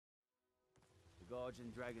guards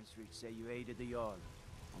in Dragon Street say you aided the Jarl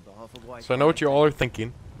on behalf of White. So I know what you all are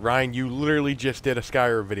thinking. Ryan, you literally just did a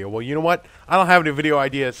Skyrim video. Well, you know what? I don't have any video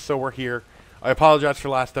ideas, so we're here. I apologize for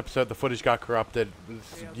last episode. The footage got corrupted.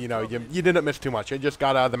 You know, you didn't miss too much. I just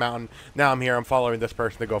got out of the mountain. Now I'm here. I'm following this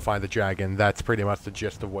person to go find the dragon. That's pretty much the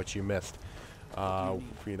gist of what you missed.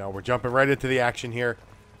 You know, we're jumping right into the action here.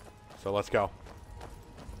 So let's go.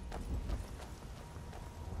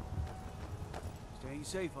 Staying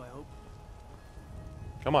safe, I hope.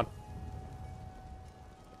 Come on.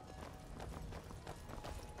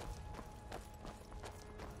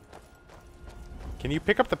 Can you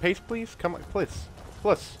pick up the pace, please? Come on, please.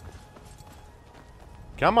 Please.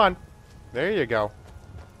 Come on. There you go.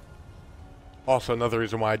 Also, another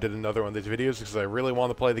reason why I did another one of these videos is because I really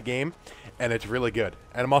want to play the game, and it's really good.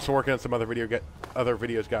 And I'm also working on some other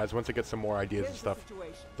videos, guys. Once I get some more ideas and stuff,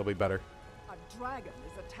 they'll be better. A dragon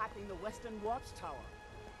is attacking the Western Watchtower.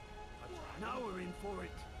 Now we're in for it.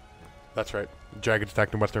 That's right. Dragon's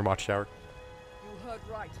attacking Western Watchtower. You heard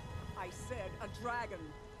right. I said a dragon.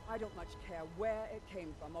 I don't much care where it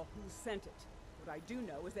came from or who sent it. What I do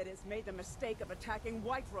know is that it's made the mistake of attacking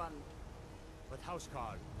Whiterun. But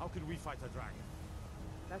Houseguard, how could we fight a dragon?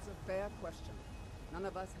 That's a fair question. None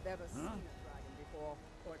of us have ever seen a dragon before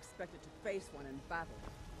or expected to face one in battle.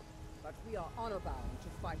 But we are honor-bound to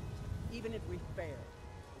fight it, even if we fail.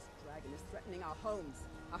 This dragon is threatening our homes,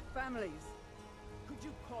 our families. Could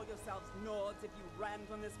you call yourselves Nords if you ran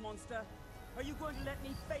from this monster? Are you going to let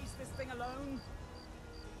me face this thing alone?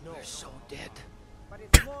 No. We're so dead. But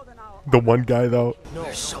it's more than our The one guy, though. No.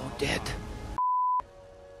 We're so dead.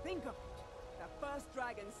 Think of it. The first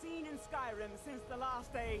dragon seen in Skyrim since the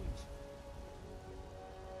last age.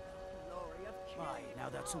 Glory of Aye, killing. now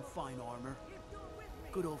that's some fine armor. If you're with me.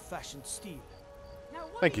 Good old-fashioned steel. Now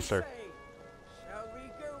what Thank do you, sir. say? Shall we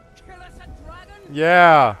go kill us a dragon?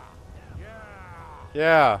 Yeah. Yeah.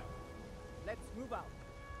 Yeah. Let's move out.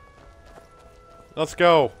 Let's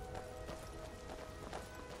go.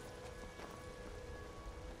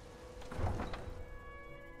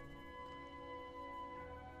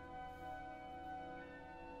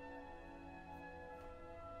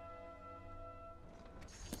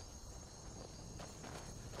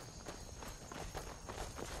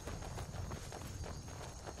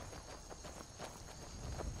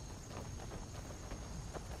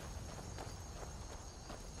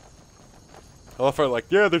 I love how like,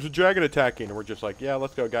 yeah, there's a dragon attacking, and we're just like, yeah,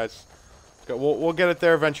 let's go, guys. Let's go. We'll get it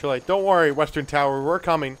there eventually. Don't worry, Western Tower, we're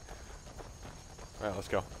coming. All right, let's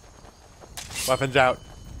go. Weapons out.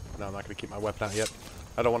 No, I'm not gonna keep my weapon out yet.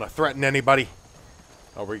 I don't want to threaten anybody.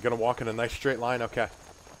 Oh, we're gonna walk in a nice straight line. Okay.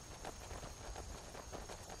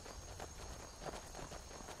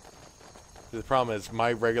 The problem is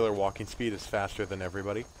my regular walking speed is faster than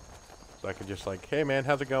everybody, so I can just like, hey man,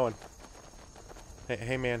 how's it going?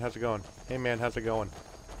 Hey man, how's it going? Hey man, how's it going?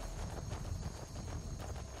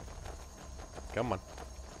 Come on.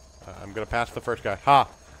 I'm gonna pass the first guy. Ha!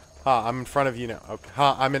 Ha, I'm in front of you now. Okay.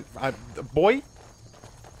 Ha, boy?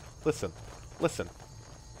 Listen. Listen.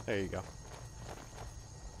 There you go.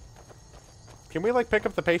 Can we, like, pick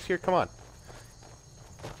up the pace here? Come on.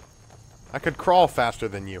 I could crawl faster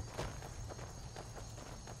than you.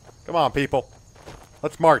 Come on, people.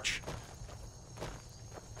 Let's march.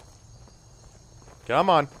 Come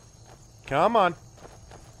on. Come on.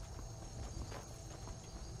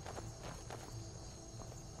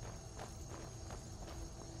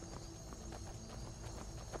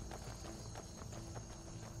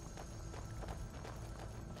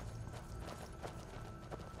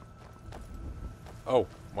 Oh,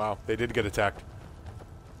 wow. They did get attacked.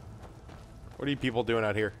 What are you people doing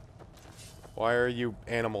out here? Why are you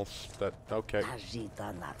animals that... Okay. Ajit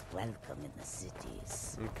are not welcome in the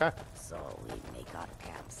cities. Okay. So we make our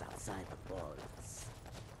camps outside the walls.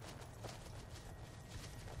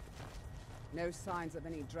 No signs of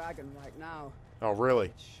any dragon right now. Oh, really?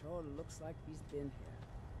 It sure looks like he's been here.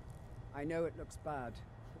 I know it looks bad,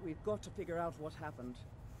 but we've got to figure out what happened.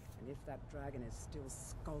 And if that dragon is still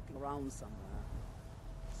skulking around somewhere.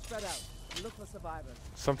 Spread out and look for survivors.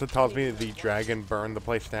 Something tells me the dragon burned the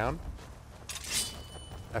place down.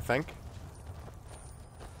 I think.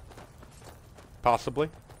 Possibly.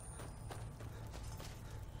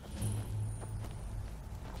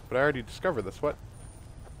 But I already discovered this. What?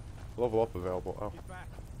 Level up available. Oh. Get back.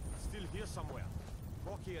 It's still here somewhere.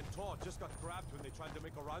 Rocky and Todd just got grabbed when they tried to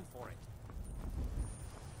make a run for it.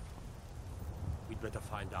 We'd better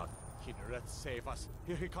find out. Kinneret, save us.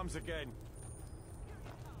 Here he comes again.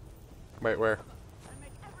 Wait, where? And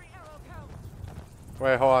make every arrow count.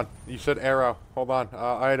 Wait, hold on. You said arrow. Hold on.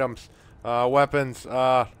 Items. Weapons.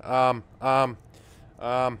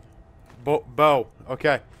 Bow.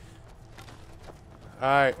 Okay.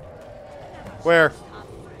 Alright. Where?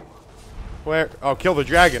 Where? Oh, kill the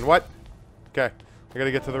dragon. What? Okay. I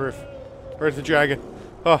gotta get to the roof. Where's the dragon?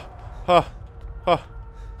 Oh. Oh. Oh.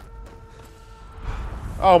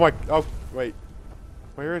 Oh my. Oh, wait.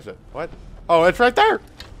 Where is it? What? Oh, it's right there!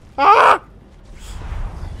 Ah!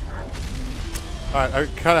 Alright, I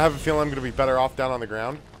kind of have a feeling I'm going to be better off down on the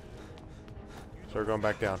ground. So we're going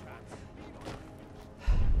back down.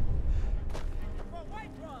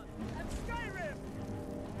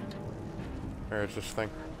 Where is this thing?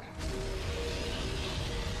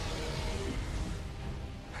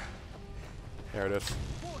 There it is.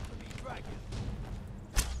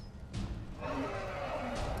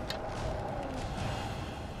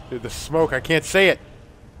 Dude, the smoke, I can't say it.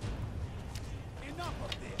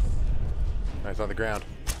 Oh, he's on the ground.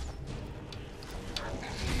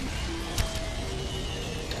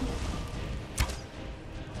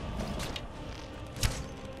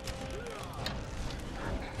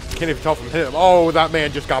 Can't even tell from him. Oh, that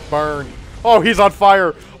man just got burned. Oh, he's on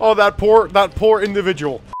fire. Oh, that poor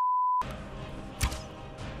individual.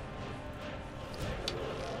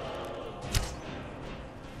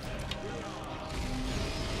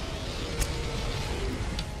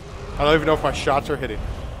 I don't even know if my shots are hitting.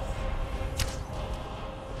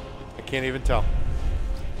 I can't even tell.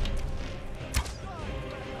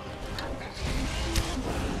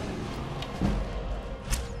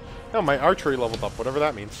 No, my archery leveled up, whatever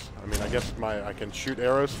that means. I mean, I guess I can shoot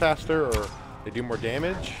arrows faster, or they do more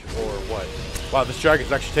damage, or what? Wow, this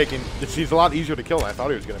dragon's actually taking... He's a lot easier to kill than I thought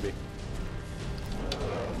he was going to be.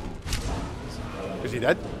 Is he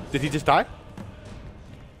dead? Did he just die?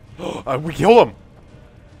 We kill him!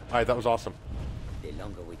 Alright, that was awesome. The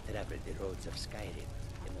longer we travel the roads of Skyrim,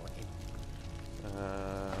 the more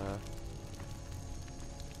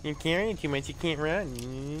You're carrying too much, you can't run.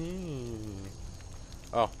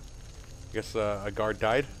 Oh. I guess a guard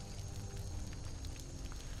died.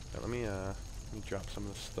 Yeah, let me drop some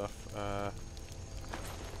of this stuff.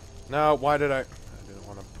 No, why did I didn't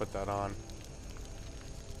want to put that on.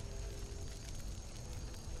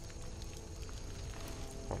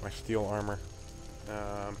 I want my steel armor.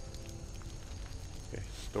 Okay,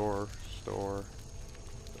 store.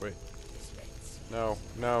 Wait. No,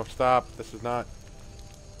 stop. This is not.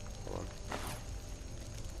 Hold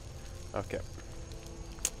on. Okay.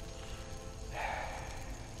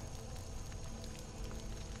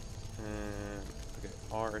 Okay,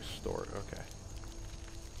 R is stored. Okay.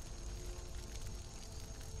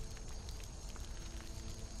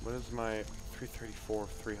 What is my 334,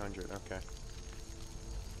 300? Okay.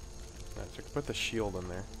 Alright, so I can put the shield in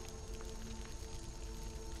there.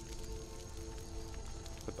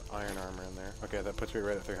 Put the iron armor in there. Okay, that puts me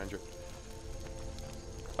right at 300.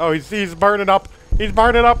 Oh, he's burning up. He's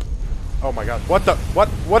burning up. Oh my god.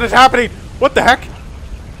 What is happening? What the heck?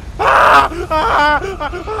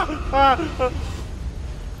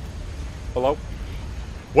 Hello?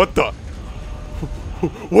 What the?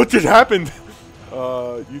 What just happened?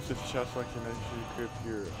 Use the shot selection as you equip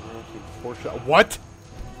your 4-shot. What?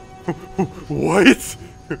 What?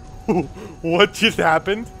 What just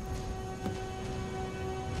happened?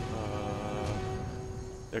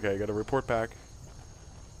 Okay, I gotta report back.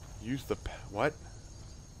 Use the what?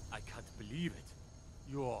 I can't believe it.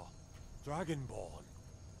 You're Dragonborn.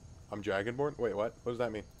 I'm Dragonborn? Wait, what? What does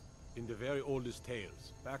that mean? In the very oldest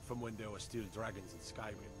tales, back from when there were still dragons in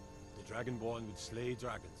Skyrim, the Dragonborn would slay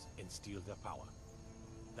dragons and steal their power.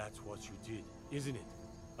 That's what you did, isn't it?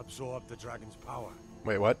 Absorb the dragon's power.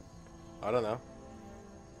 Wait, what? I don't know.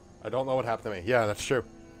 I don't know what happened to me. Yeah, that's true.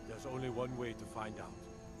 There's only one way to find out.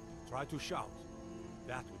 Try to shout.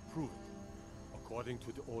 That would prove it. According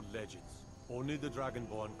to the old legends, only the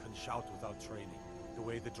Dragonborn can shout without training, the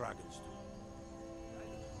way the dragons do.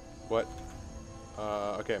 What?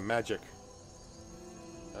 Okay, magic.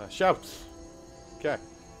 Shouts. Okay.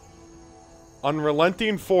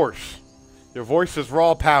 Unrelenting force. Your voice is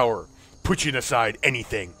raw power, pushing aside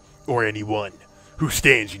anything or anyone who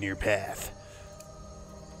stands in your path.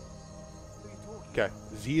 Okay,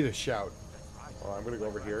 Z to shout. Well, I'm gonna go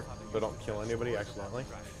over here, so I don't kill anybody accidentally.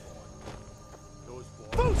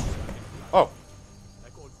 Oh.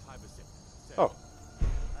 Oh.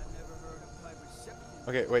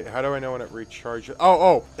 Okay, wait, how do I know when it recharges?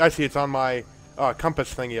 Oh, I see, it's on my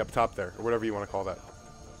compass thingy up top there, or whatever you want to call that.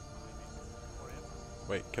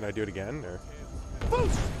 Wait, can I do it again, or?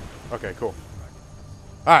 Okay, cool.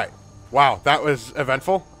 Alright. Wow, that was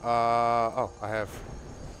eventful. Oh, I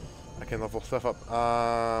can level stuff up.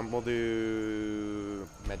 We'll do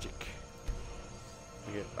magic.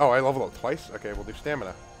 Okay. Oh, I leveled up twice? Okay, we'll do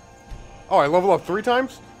stamina. Oh, I leveled up 3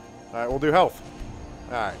 times? Alright, we'll do health.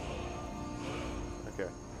 Alright. Okay.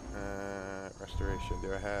 Restoration.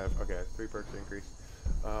 Do I have... Okay, 3 perks increase.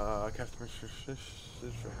 Customer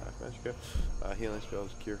for half magicka. Healing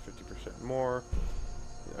spells cure 50% more.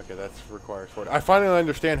 Okay, that's requires 40. I finally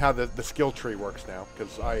understand how the skill tree works now,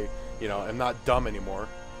 because I, you know, am not dumb anymore.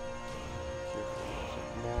 Cure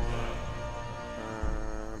 50% more.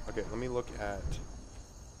 Okay, let me look at...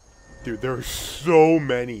 Dude, there are so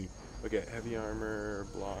many. Okay, heavy armor,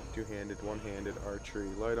 block, two-handed, one-handed, archery,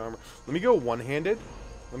 light armor. Let me go one-handed.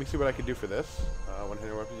 Let me see what I can do for this.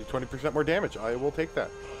 One-handed weapons do 20% more damage. I will take that.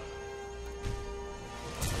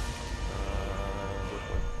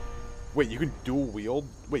 Wait, you can dual wield?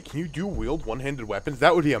 Wait, can you dual wield one-handed weapons?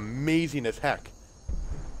 That would be amazing as heck.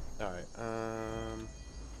 Alright,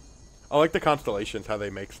 I like the constellations, how they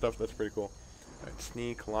make stuff. That's pretty cool. Alright,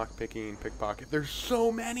 sneak, lockpicking, pickpocket. There's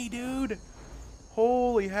so many, dude!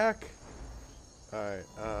 Holy heck! Alright,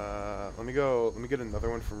 let me get another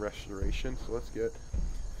one from Restoration. So let's get...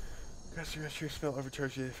 Cast your Restoration spell,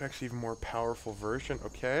 overcharge the effects, even more powerful version.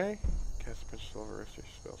 Okay. Cast a punch spell,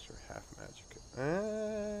 Restoration spells for half magic.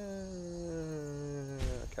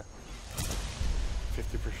 Okay.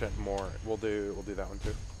 50% more. We'll do that one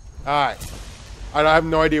too. Alright. I have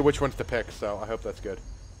no idea which ones to pick, so I hope that's good.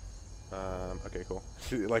 Okay, cool.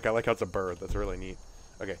 I like how it's a bird. That's really neat.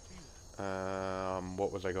 Okay.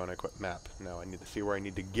 What was I going to equip? Map. No, I need to see where I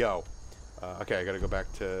need to go. Okay, I gotta go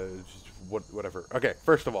back to whatever. Okay,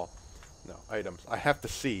 first of all, no, items. I have to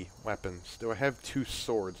see weapons. Do I have 2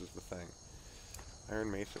 swords is the thing.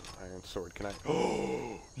 Iron mace, iron sword. Can I?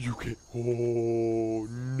 Oh, you can. Oh,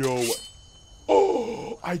 no.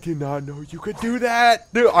 Oh, I did not know you could do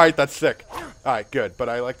that. Dude, alright, that's sick. Alright, good. But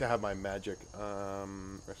I like to have my magic,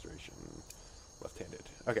 restoration, left-handed.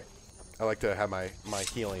 Okay. I like to have my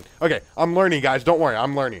healing. Okay, I'm learning, guys. Don't worry,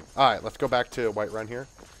 I'm learning. Alright, let's go back to Whiterun here.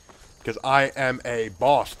 Because I am a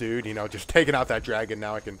boss, dude. You know, just taking out that dragon.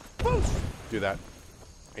 Now I can do that.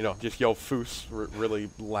 You know, just yell FUS really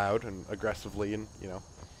loud and aggressively, and, you know,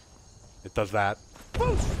 it does that.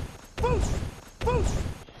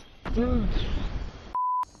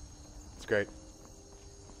 It's great.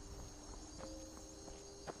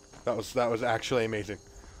 That was actually amazing.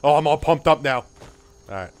 Oh, I'm all pumped up now.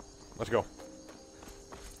 Alright, let's go.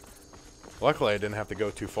 Luckily, I didn't have to go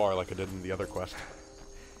too far like I did in the other quest.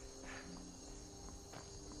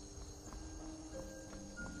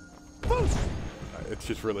 It's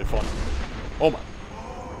just really fun. Oh my.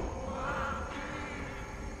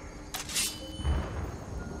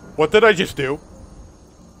 What did I just do?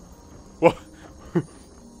 What?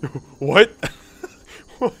 What?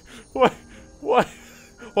 What? What?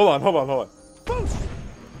 Hold on.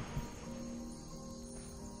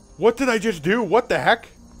 What did I just do? What the heck?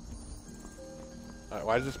 Alright,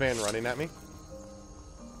 why is this man running at me?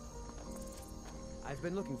 I've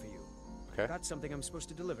been looking for you. Okay. Got something I'm supposed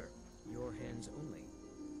to deliver. Your hands only.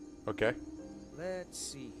 Okay. Let's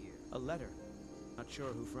see here. A letter. Not sure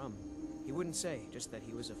who from. He wouldn't say, just that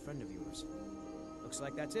he was a friend of yours. Looks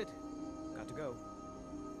like that's it. Got to go.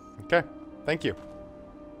 Okay. Thank you.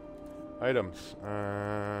 Items.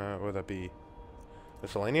 What would that be?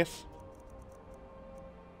 Miscellaneous?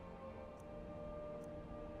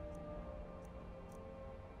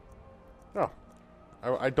 Oh.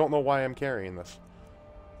 I don't know why I'm carrying this.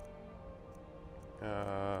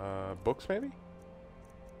 Books maybe?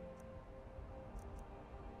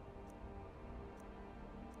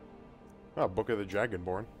 Oh, Book of the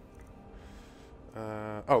Dragonborn.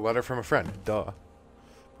 Oh, letter from a friend. Duh.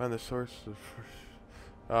 Find the source of...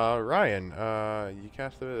 Ryan, you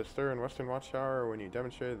cast a stir in Western Watchtower when you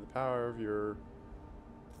demonstrated the power of your...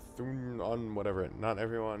 Thun on whatever. Not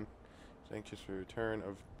everyone is anxious for the return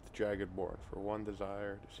of the Dragonborn. For one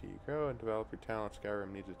desire to see you grow and develop your talent,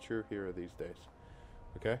 Skyrim needs a true hero these days.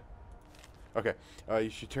 Okay? Okay. You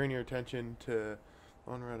should turn your attention to...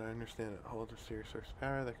 Onrad, I understand it holds a serious source of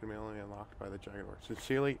power that can be only unlocked by the Dragonborn.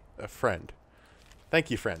 Sincerely, a friend. Thank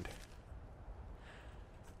you, friend.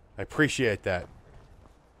 I appreciate that.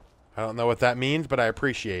 I don't know what that means, but I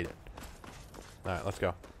appreciate it. Alright, let's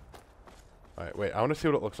go. Alright, wait. I want to see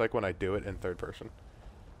what it looks like when I do it in third person.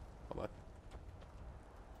 Hold on.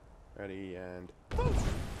 Ready, and... Oh,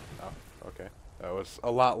 okay. That was a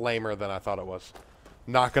lot lamer than I thought it was.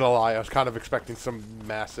 Not gonna lie, I was kind of expecting some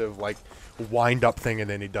massive, like, wind-up thing, and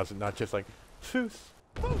then he does it, not just like, Foos.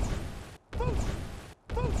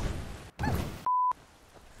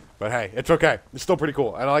 But hey, it's okay. It's still pretty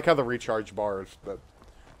cool. And I like how the recharge bars, the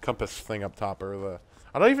compass thing up top, or the...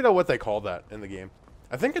 I don't even know what they call that in the game.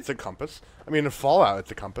 I think it's a compass. I mean, in Fallout,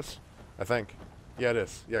 it's a compass. I think. Yeah, it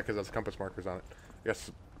is. Yeah, because that's compass markers on it. I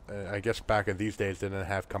guess I guess back in these days they didn't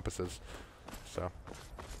have compasses. So.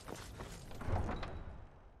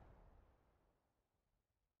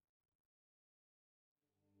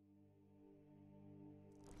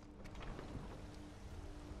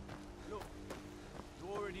 Look, you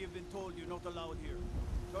already have been told you're not allowed here.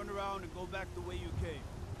 Turn around and go back the way you came.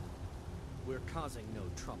 We're causing no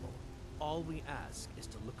trouble. All we ask is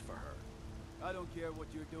to look for her. I don't care what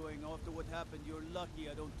you're doing. After what happened, you're lucky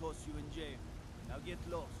I don't toss you in jail. Now get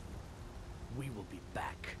lost. We will be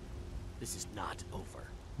back. This is not over.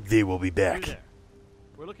 They will be You back. there.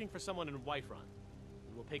 We're looking for someone in Whiterun.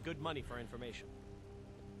 We will pay good money for information.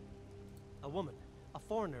 A woman, a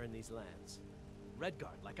foreigner in these lands.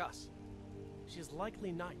 Redguard, like us. She is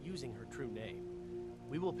likely not using her true name.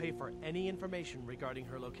 We will pay for any information regarding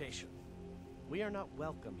her location. We are not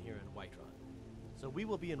welcome here in Whiterun, so we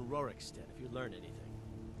will be in Rorikstead if you learn anything.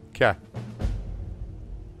 Okay.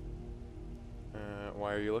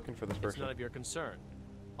 Why are you looking for this It's person? none of your concern.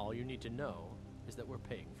 All you need to know is that we're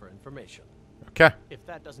paying for information. Okay. If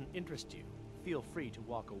that doesn't interest you, feel free to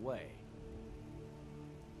walk away.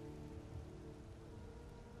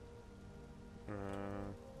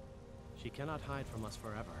 She cannot hide from us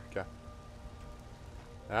forever. Okay.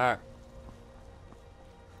 Alright.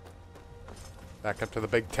 Back up to the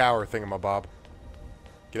big tower thingamabob.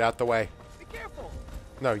 Get out the way. Be careful!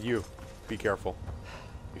 No, you. Be careful.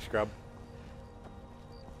 You scrub.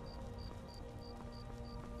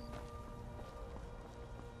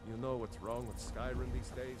 You know what's wrong with Skyrim these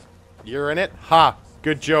days? You're in it? Ha!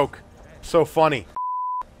 Good joke. So funny.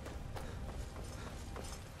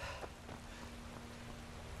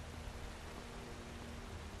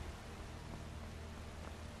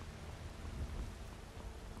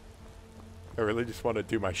 I really just want to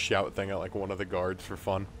do my shout thing at like one of the guards for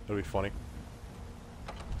fun. It'll be funny.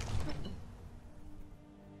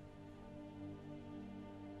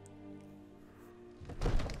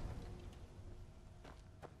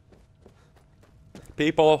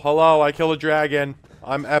 People, hello, I killed a dragon.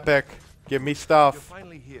 I'm epic. Give me You're stuff.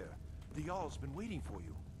 finally here. The Jarl's been waiting for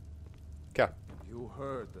you. Okay. You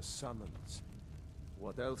heard the summons.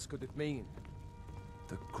 What else could it mean?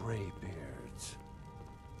 The Greybeards.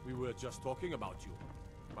 We were just talking about you.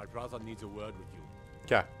 My brother needs a word with you.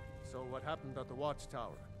 Okay. So what happened at the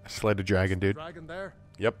watchtower? I slayed a dragon, dude. Dragon there?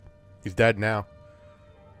 Yep. He's dead now.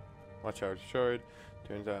 Watchtower destroyed.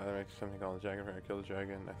 Turns out that makes something called a dragon. I killed the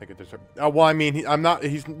dragon. I think it deserved. Oh, well, I mean,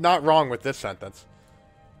 he's not wrong with this sentence.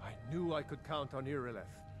 I knew I could count on Irileth.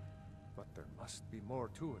 But there must be more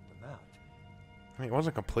to it than that. I mean, it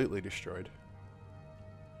wasn't completely destroyed.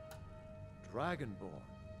 Dragonborn.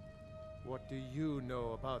 What do you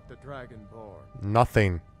know about the Dragonborn?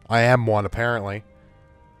 Nothing. I am one, apparently.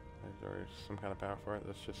 There's some kind of power for it.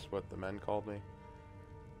 That's just what the men called me.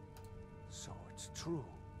 So it's true.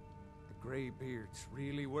 The Greybeards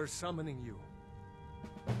really were summoning you.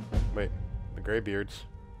 Wait, the Greybeards?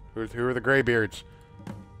 Who are the Greybeards?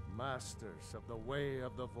 Masters of the Way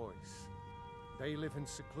of the Voice. They live in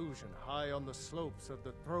seclusion high on the slopes of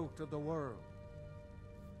the throat of the world.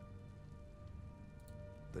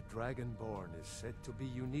 The Dragonborn is said to be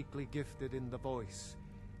uniquely gifted in the voice,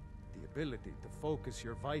 the ability to focus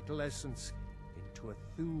your vital essence into a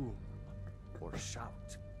thum, or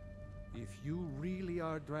shout. If you really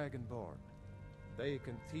are Dragonborn, they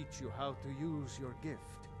can teach you how to use your gift.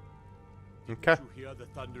 Okay. Did you hear the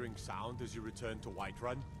thundering sound as you returned to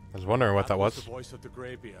Whiterun? I was wondering what that was. The voice of the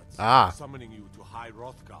Greybeards. Ah. Summoning you to High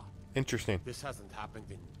Hrothgar. Interesting. This hasn't happened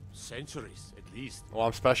in centuries, at least. Well,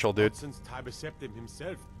 I'm special, dude. Not since Tiber Septim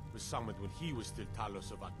himself was summoned when he was still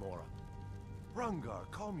Talos of Atmora. Rungar,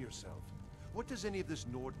 calm yourself. What does any of this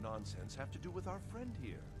Nord nonsense have to do with our friend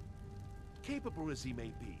here? Capable as he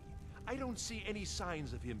may be, I don't see any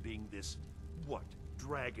signs of him being this, what,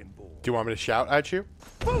 Dragonborn. Do you want me to shout at you?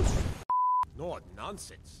 Nord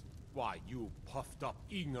nonsense. Why, you puffed up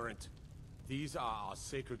ignorant. These are our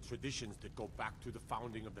sacred traditions that go back to the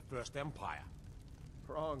founding of the First Empire.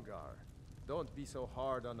 Hrongar, don't be so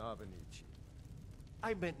hard on Avenici.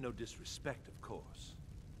 I meant no disrespect, of course.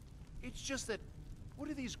 It's just that, what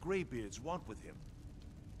do these Greybeards want with him?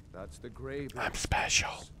 That's the Greybeards. I'm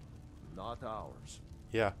special. Not ours.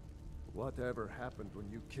 Yeah. Whatever happened when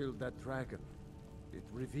you killed that dragon, it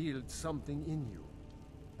revealed something in you,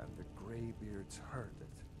 and the Greybeards heard it.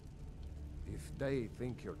 If they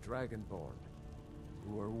think you're Dragonborn,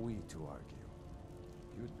 who are we to argue?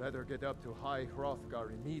 You'd better get up to High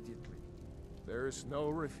Hrothgar immediately. There's no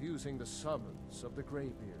refusing the summons of the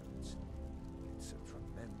Greybeards. It's a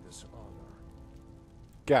tremendous honor.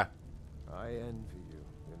 Yeah. I envy you,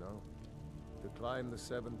 you know? To climb the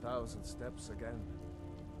 7,000 steps again.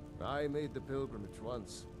 I made the pilgrimage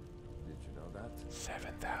once. Did you know that?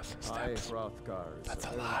 7,000 High steps. Hrothgar is That's a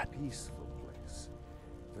very lot. peaceful place.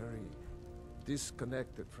 Very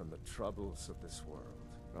disconnected from the troubles of this world.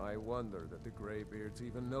 I wonder that the Greybeards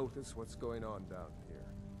even notice what's going on down here.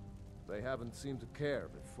 They haven't seemed to care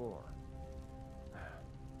before.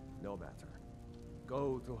 No matter.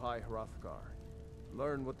 Go to High Hrothgar.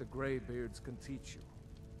 Learn what the Greybeards can teach you.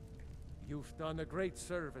 You've done a great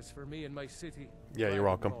service for me and my city. Yeah, you're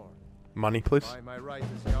welcome. Dragonborn. Money, please. By my right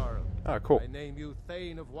as Jarl. Oh, cool. I name you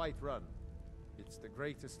Thane of Whiterun. It's the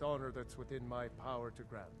greatest honor that's within my power to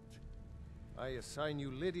grant. I assign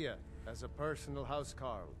you Lydia as a personal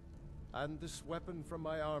housecarl, and this weapon from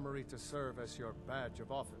my armory to serve as your badge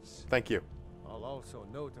of office. Thank you. I'll also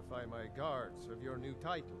notify my guards of your new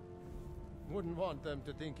title. Wouldn't want them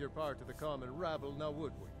to think you're part of the common rabble, now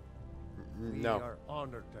would we? No. We are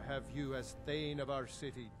honored to have you as Thane of our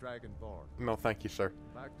city, Dragonborn. No, thank you, sir.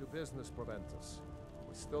 Back to business, Proventus.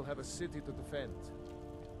 We still have a city to defend.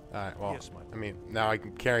 Alright, well, Yes, my I mean, now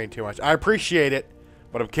I'm carrying too much. I appreciate it,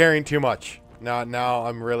 but I'm carrying too much. Now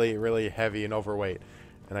I'm really, really heavy and overweight.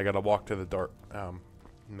 And I gotta walk to the door.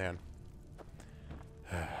 Man.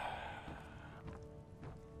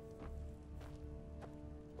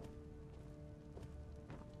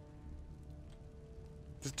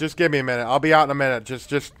 Just give me a minute. I'll be out in a minute.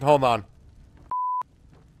 Just hold on.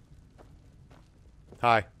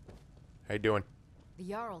 Hi. How you doing? The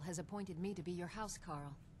Jarl has appointed me to be your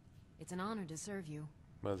housecarl. It's an honor to serve you.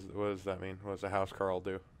 What does that mean? What does a house Carl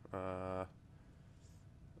do? What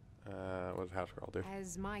does a house Carl do?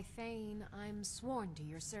 As my Thane, I'm sworn to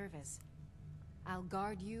your service. I'll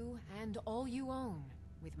guard you and all you own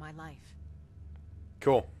with my life.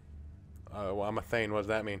 Cool. Well, I'm a Thane. What does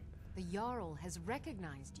that mean? The Jarl has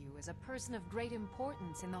recognized you as a person of great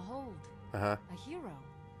importance in the Hold. Uh-huh. A hero.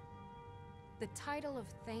 The title of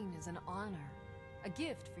Thane is an honor, a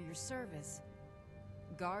gift for your service.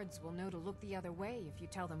 Guards will know to look the other way if you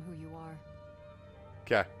tell them who you are.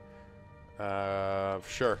 Okay.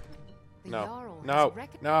 Sure. The No. Jarl No. has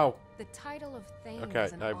No. The title of Thane Okay,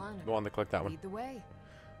 is an I honor. wanted to click that one. Lead the way.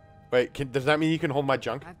 Wait, does that mean you can hold my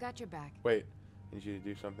junk? I've got your back. Wait. I need you to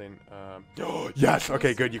do something. Yes.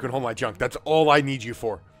 Okay, good. You can hold my junk. That's all I need you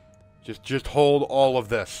for. Just hold all of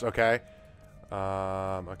this, okay?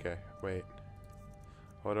 Okay. Wait.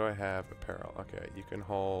 What do I have? Apparel. Okay, you can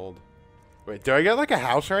hold. Wait, do I get like a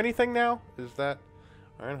house or anything now? Is that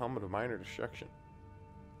Iron Helmet of Minor Destruction?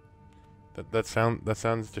 That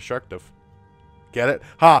sounds destructive. Get it?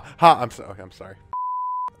 Ha! Okay, I'm sorry.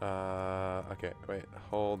 Okay. Wait.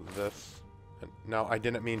 Hold this. No, I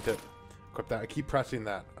didn't mean to equip that. I keep pressing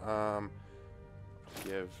that.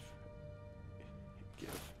 Give.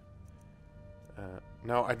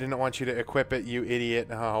 No, I didn't want you to equip it, you idiot.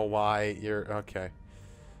 Oh, why? You're okay.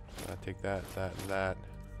 Take that.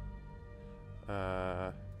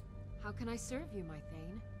 How can I serve you, my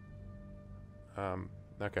Thane?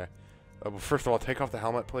 Okay. Well, first of all, take off the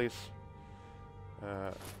helmet, please.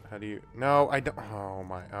 How do you... No, I don't... Oh,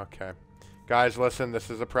 my... Okay. Guys, listen. This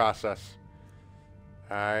is a process.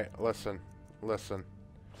 Alright, listen.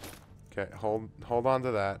 Okay, hold on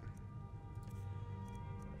to that.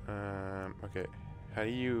 Okay. How do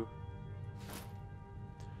you...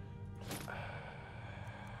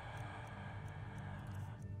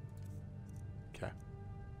 Okay.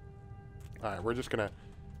 Alright, we're just gonna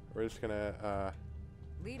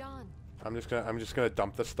Lead on. I'm just gonna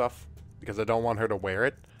dump this stuff because I don't want her to wear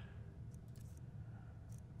it.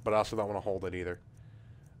 But I also don't want to hold it either.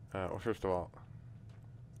 Well, first of all,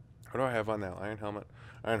 what do I have on now? Iron Helmet.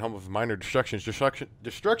 Iron Helmet of Minor Destruction.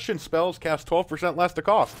 Destruction spells cast 12% less to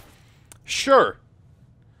cost. Sure.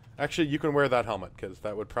 Actually, you can wear that helmet because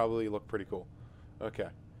that would probably look pretty cool. Okay.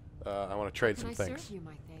 I want to trade some things. Can I serve you,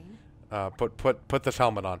 my Thane? Put this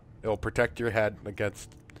helmet on. It'll protect your head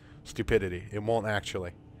against stupidity. It won't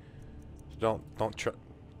actually. Don't try.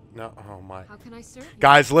 No. Oh my. How can I serve you?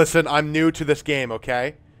 Guys, listen. I'm new to this game.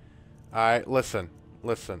 Okay. All right. Listen.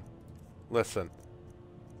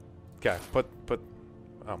 Okay. Put.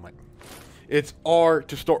 Oh my. It's R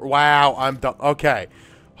to store. Wow. I'm done. Okay.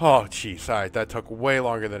 Oh jeez. All right. That took way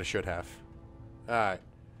longer than it should have. All right.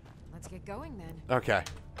 Let's get going then. Okay.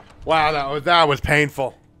 Wow. That was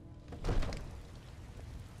painful.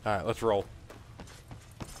 All right. Let's roll.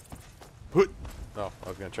 Oh, I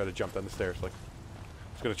was gonna try to jump down the stairs. Like,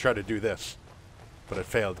 I was gonna try to do this, but it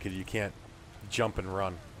failed because you can't jump and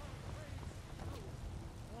run.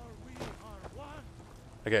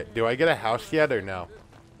 Okay, do I get a house yet or no?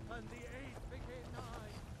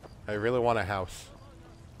 I really want a house.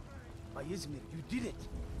 By Izmir, you did it.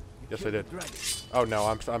 You Yes, I did. Oh, no,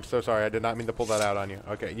 I'm so sorry. I did not mean to pull that out on you.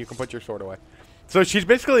 Okay, you can put your sword away. So she's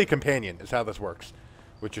basically a companion, is how this works,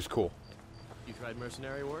 which is cool. You tried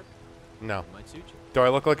mercenary work? No. Might suit you. Do I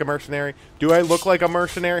look like a mercenary? Do I look like a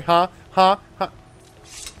mercenary? Huh? Huh? Huh?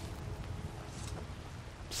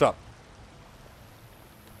 Sup?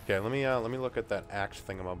 Okay, let me look at that axe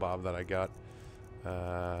thingamabob that I got.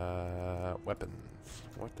 Weapons.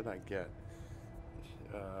 What did I get?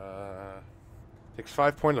 Takes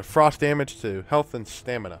 5 points of frost damage to health and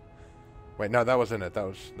stamina. Wait, no, that wasn't it. That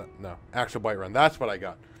was no axe of bite run. That's what I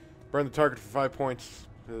got. Burn the target for 5 points.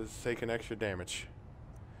 Take an extra damage.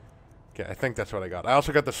 Okay, I think that's what I got. I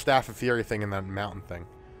also got the Staff of Fury thing and that mountain thing.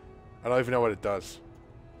 I don't even know what it does.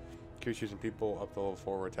 Keeps using people up to level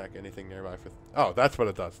 4 or attack anything nearby. Oh, that's what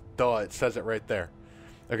it does. Duh, it says it right there.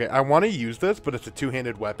 Okay, I want to use this, but it's a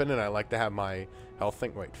two-handed weapon, and I like to have my health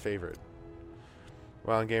thing. Wait, favorite.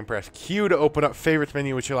 While in game, press Q to open up favorites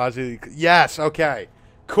menu, which allows you to... Yes, okay.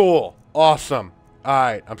 Cool. Awesome.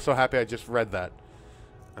 Alright, I'm so happy I just read that.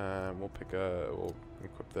 We'll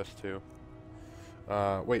equip this too.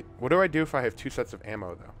 Wait, what do I do if I have 2 sets of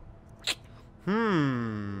ammo, though?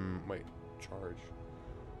 Wait, charge.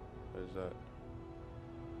 What is that?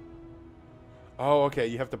 Oh, okay,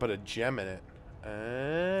 you have to put a gem in it.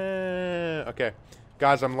 Okay.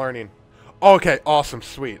 Guys, I'm learning. Okay, awesome,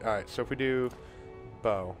 sweet. Alright, so if we do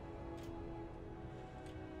bow.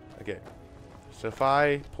 Okay. So if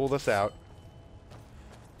I pull this out.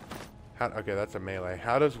 Okay, that's a melee.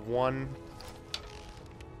 How does one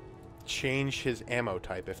change his ammo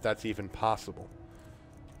type, if that's even possible?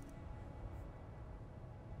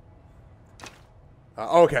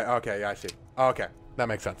 Okay, yeah, I see. Okay, that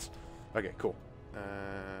makes sense. Okay, cool.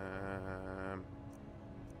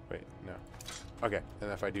 Wait, no. Okay,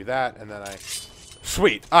 and if I do that, and then I...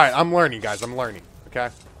 Sweet! Alright, I'm learning, guys. I'm learning. Okay?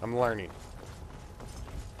 I'm learning.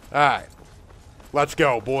 Alright. Let's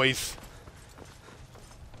go, boys.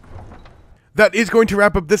 That is going to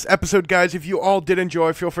wrap up this episode, guys. If you all did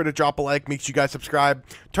enjoy, feel free to drop a like. Make sure you guys subscribe.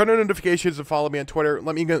 Turn on notifications and follow me on Twitter.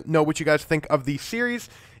 Let me know what you guys think of the series.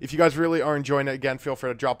 If you guys really are enjoying it, again, feel free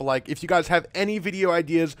to drop a like. If you guys have any video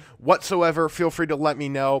ideas whatsoever, feel free to let me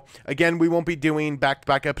know. Again, we won't be doing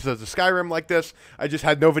back-to-back episodes of Skyrim like this. I just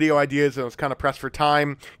had no video ideas, and I was kind of pressed for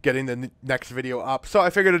time getting the next video up. So I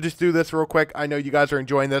figured I'd just do this real quick. I know you guys are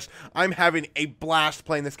enjoying this. I'm having a blast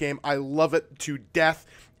playing this game. I love it to death.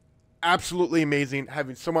 Absolutely amazing,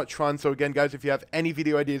 having so much fun. So again, guys, if you have any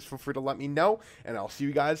video ideas, feel free to let me know, and I'll see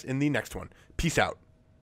you guys in the next one. Peace out.